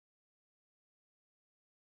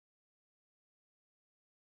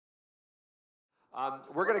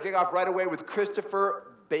We're going to kick off right away with Christopher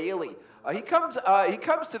Bailey. He comes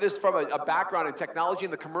to this from a background in technology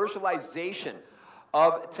and the commercialization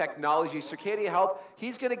of technology. Cyrcadia Health,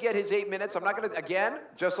 he's going to get his 8 minutes. I'm not going to, again,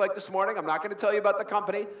 just like this morning, I'm not going to tell you about the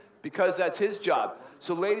company because that's his job.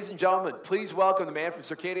 So ladies and gentlemen, please welcome the man from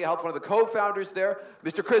Cyrcadia Health, one of the co-founders there,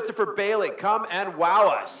 Mr. Christopher Bailey. Come and wow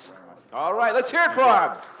us. All right, let's hear it for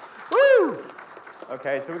him. Woo!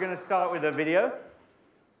 Okay, so we're going to start with a video,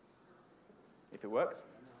 if it works.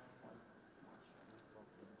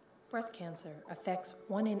 Breast cancer affects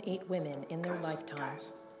 1 in 8 women in their lifetime.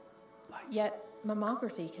 Yet,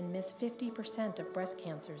 mammography can miss 50% of breast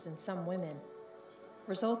cancers in some women,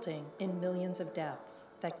 resulting in millions of deaths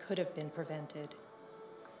that could have been prevented.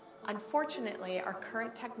 Unfortunately, our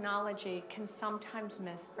current technology can sometimes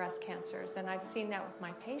miss breast cancers, and I've seen that with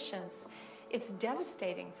my patients. It's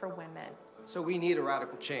devastating for women. So we need a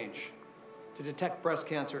radical change to detect breast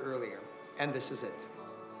cancer earlier, and this is it.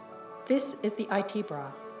 This is the IT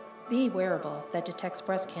bra, the wearable that detects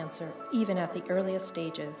breast cancer even at the earliest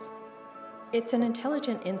stages. It's an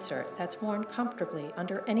intelligent insert that's worn comfortably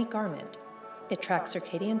under any garment. It tracks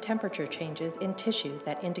circadian temperature changes in tissue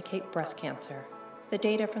that indicate breast cancer. The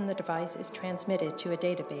data from the device is transmitted to a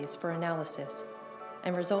database for analysis,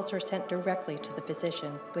 and results are sent directly to the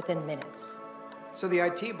physician within minutes. So the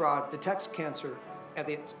IT bra detects cancer at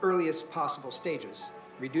its earliest possible stages,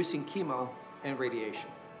 reducing chemo and radiation.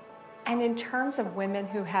 And in terms of women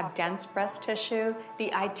who have dense breast tissue,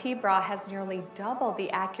 the IT bra has nearly double the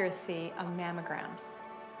accuracy of mammograms.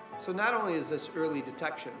 So not only is this early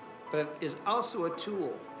detection, but it is also a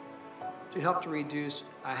tool to help to reduce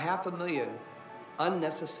 500,000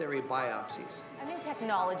 unnecessary biopsies. A new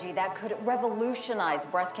technology that could revolutionize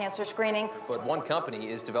breast cancer screening. But one company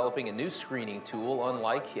is developing a new screening tool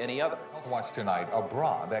unlike any other. Watch tonight, a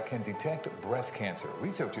bra that can detect breast cancer.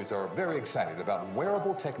 Researchers are very excited about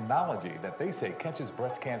wearable technology that they say catches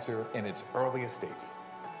breast cancer in its earliest stage.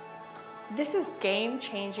 This is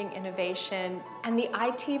game-changing innovation, and the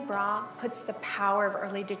IT bra puts the power of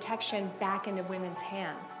early detection back into women's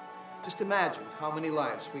hands. Just imagine how many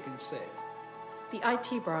lives we can save. The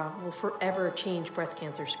IT bra will forever change breast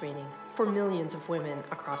cancer screening for millions of women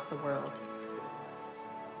across the world.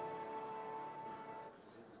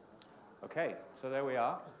 Okay, so there we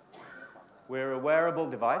are. We're a wearable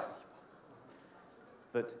device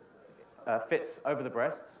that fits over the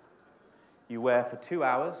breasts. You wear for 2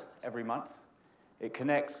 hours every month. It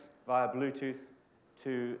connects via Bluetooth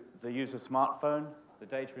to the user's smartphone. The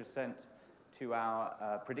data is sent to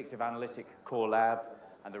our predictive analytic core lab,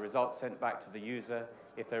 and the results sent back to the user.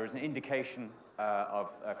 If there is an indication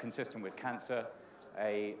consistent with cancer,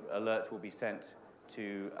 an alert will be sent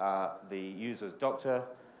to the user's doctor,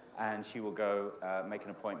 and she will go make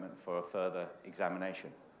an appointment for a further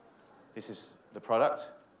examination. This is the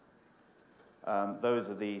product.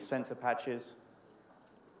 Those are the sensor patches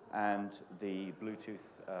and the Bluetooth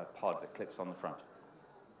pod that clips on the front.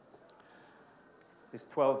 This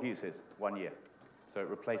 12 uses 1 year. So it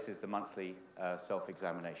replaces the monthly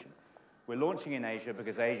self-examination. We're launching in Asia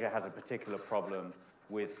because Asia has a particular problem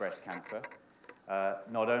with breast cancer.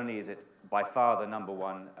 Not only is it by far the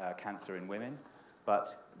 #1 cancer in women,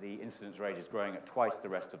 but the incidence rate is growing at twice the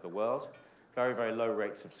rest of the world. Very, very low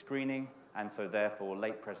rates of screening, and so therefore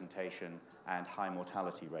late presentation and high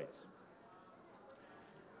mortality rates.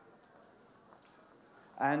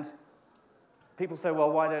 And people say,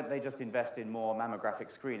 well, why don't they just invest in more mammographic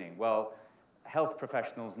screening? Well, health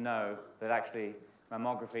professionals know that actually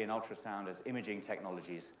mammography and ultrasound as imaging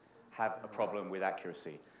technologies have a problem with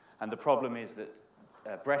accuracy. And the problem is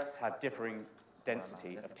that breasts have differing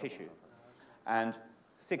density of tissue. And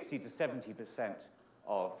 60 to 70%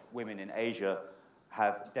 of women in Asia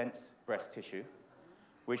have dense breast tissue,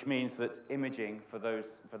 which means that imaging for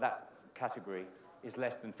that category is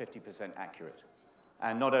less than 50% accurate.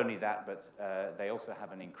 And not only that, but they also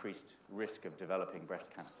have an increased risk of developing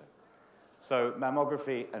breast cancer. So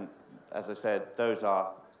mammography, and as I said,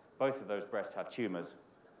 both of those breasts have tumors,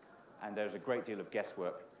 and there's a great deal of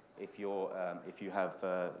guesswork if you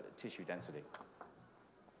have tissue density.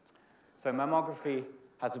 So mammography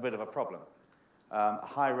has a bit of a problem. A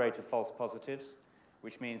high rate of false positives,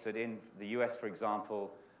 which means that in the US, for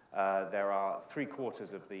example, there are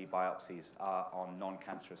 3/4 of the biopsies are on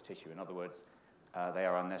non-cancerous tissue. In other words, they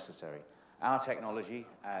are unnecessary. Our technology,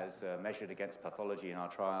 as measured against pathology in our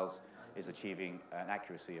trials, is achieving an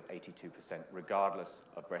accuracy of 82%, regardless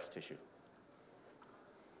of breast tissue.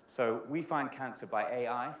 So we find cancer by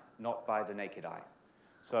AI, not by the naked eye.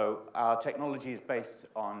 So our technology is based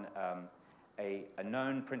on a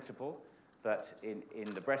known principle that in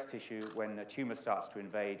the breast tissue, when the tumor starts to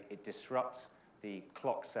invade, it disrupts the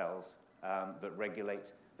clock cells that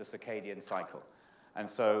regulate the circadian cycle. And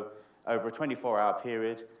so over a 24-hour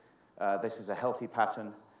period, this is a healthy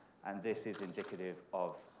pattern, and this is indicative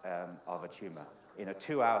of a tumor. In a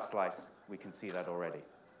 2-hour slice, we can see that already.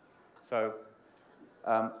 So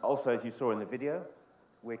also, as you saw in the video,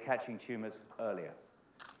 we're catching tumors earlier.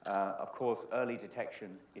 Of course, early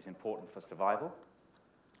detection is important for survival.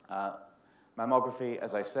 Mammography,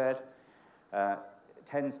 as I said,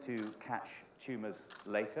 tends to catch tumors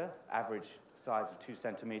later, average size of 2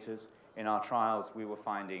 centimeters. In our trials, we were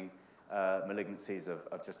finding malignancies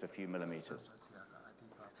of just a few millimeters.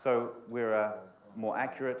 So we're a more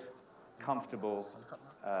accurate, comfortable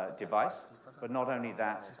device, but not only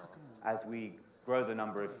that, as we grow the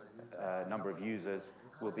number of users,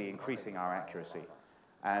 we'll be increasing our accuracy.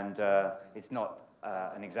 And it's not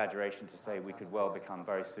an exaggeration to say we could well become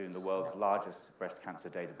very soon the world's largest breast cancer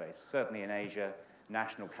database. Certainly in Asia,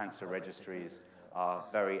 national cancer registries are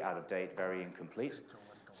very out of date, very incomplete.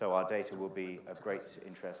 So our data will be of great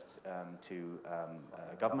interest to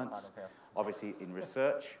governments, obviously in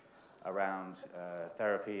research around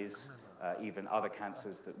therapies, even other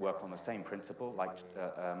cancers that work on the same principle,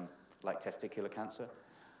 like testicular cancer,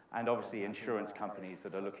 and obviously insurance companies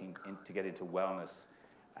that are looking to get into wellness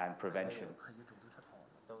and prevention.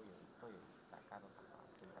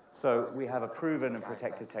 So we have a proven and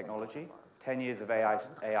protected technology, 10 years of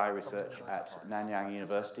AI research at Nanyang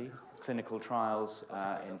University, clinical trials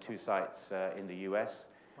in 2 sites in the US.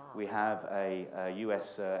 We have a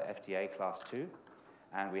US FDA Class 2,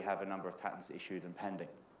 and we have a number of patents issued and pending.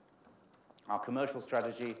 Our commercial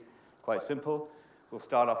strategy, quite simple. We'll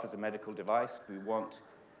start off as a medical device. We want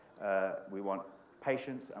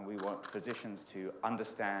patients and we want physicians to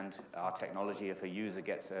understand our technology. If a user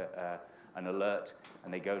gets an alert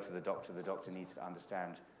and they go to the doctor needs to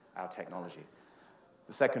understand our technology.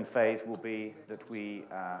 The second phase will be that we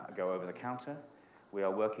go over the counter. We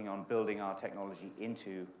are working on building our technology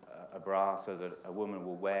into a bra so that a woman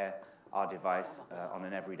will wear our device on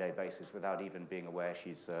an everyday basis without even being aware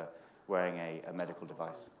she's wearing a medical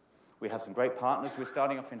device. We have some great partners. We're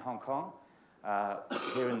starting off in Hong Kong,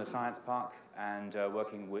 here in the Science Park, and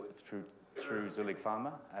working through Zulig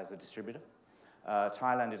Pharma as a distributor.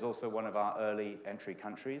 Thailand is also one of our early entry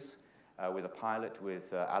countries with a pilot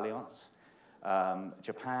with Allianz.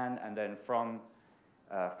 Japan, and then from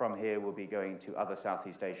here we'll be going to other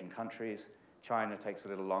Southeast Asian countries. China takes a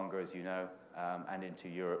little longer, as you know, and into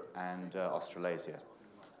Europe and Australasia.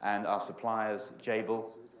 And our suppliers,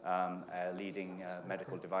 Jabil, a leading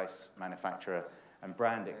medical device manufacturer, and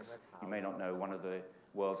Brandix, you may not know, one of the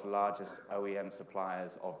world's largest OEM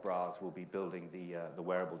suppliers of bras, will be building the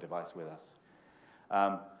wearable device with us.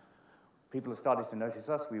 People have started to notice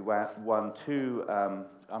us. We won 2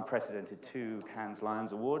 unprecedented Cannes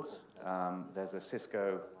Lions Awards. There's a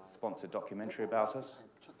Cisco-sponsored documentary about us.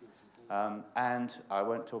 And I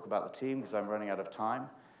won't talk about the team because I'm running out of time.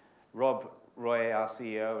 Rob Roy, our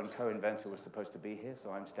CEO and co-inventor, was supposed to be here,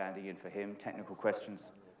 so I'm standing in for him. Technical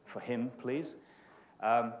questions for him, please.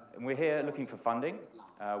 And we're here looking for funding.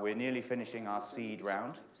 We're nearly finishing our seed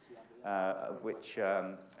round, of which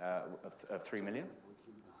of $3 million.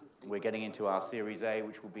 We're getting into our Series A,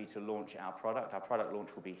 which will be to launch our product. Our product launch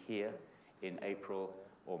will be here in April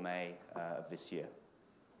or May of this year.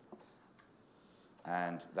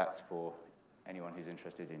 And that's for anyone who's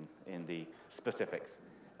interested in the specifics.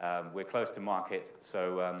 We're close to market,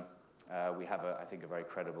 so we have, I think, a very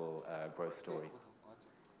credible growth story.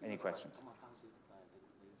 Any questions?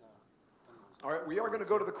 All right, we are going to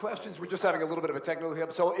go to the questions. We're just having a little bit of a technical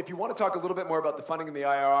hiccup. So if you want to talk a little bit more about the funding and the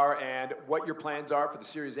IRR and what your plans are for the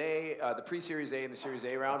Series A, the pre-Series A and the Series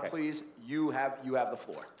A round, please, you have the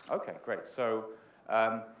floor. Okay, great. So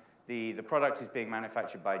the product is being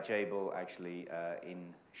manufactured by Jabil, actually,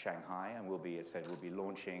 in Shanghai, and as I said, we'll be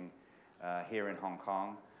launching here in Hong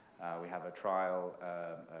Kong. We have a trial,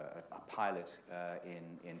 a pilot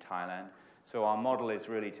in Thailand. So our model is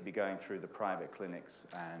really to be going through the private clinics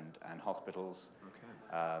and hospitals,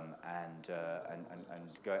 and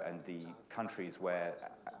the countries where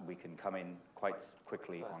we can come in quite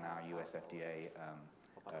quickly on our US FDA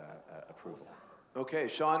approval. Okay,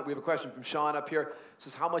 Sean, we have a question from Sean up here. It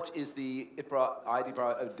says, how much is the ID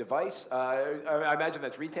bra device? I imagine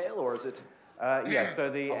that's retail, or is it? Yeah, so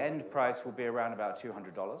the end price will be around about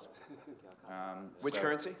 $200. Which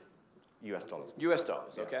currency? US dollars. US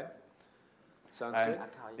dollars, okay. Sounds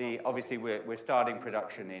good. Obviously, we're starting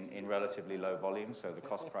production in relatively low volume, so the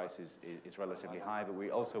cost price is relatively high, but we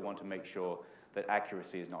also want to make sure that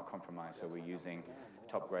accuracy is not compromised, so we're using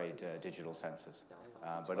top-grade digital sensors.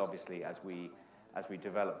 But obviously, as we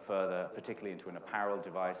develop further, particularly into an apparel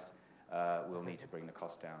device, we'll need to bring the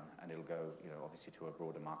cost down, and it'll go, obviously to a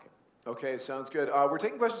broader market. Okay, sounds good. We're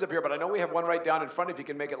taking questions up here, but I know we have one right down in front if you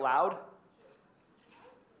can make it loud.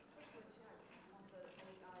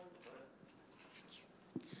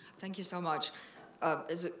 Thank you so much.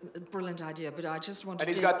 It's a brilliant idea, but I just want to...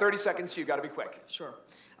 And he's got 30 seconds, so you've got to be quick. Sure.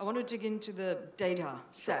 I want to dig into the data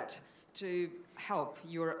set to help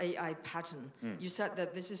your AI pattern. You said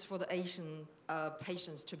that this is for the Asian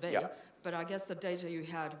patients to be, but I guess the data you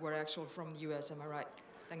had were actual from the US, am I right?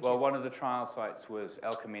 Thank you. Well, one of the trial sites was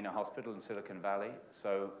El Camino Hospital in Silicon Valley,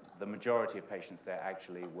 so the majority of patients there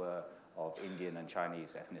actually were of Indian and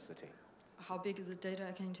Chinese ethnicity. How big is the data,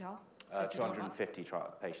 can you tell? 250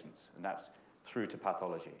 patients, and that's through to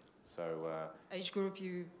pathology. So age group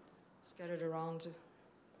you scattered around?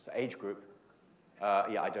 So age group,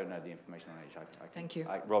 I don't know the information on age. Thank you.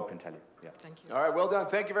 Rob can tell you. Yeah. Thank you. All right, well done.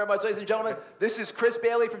 Thank you very much, ladies and gentlemen. This is Chris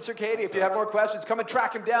Bailey from Cyrcadia. If you have more questions, come and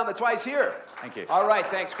track him down. That's why he's here. Thank you. All right,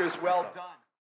 thanks, Chris. Well done.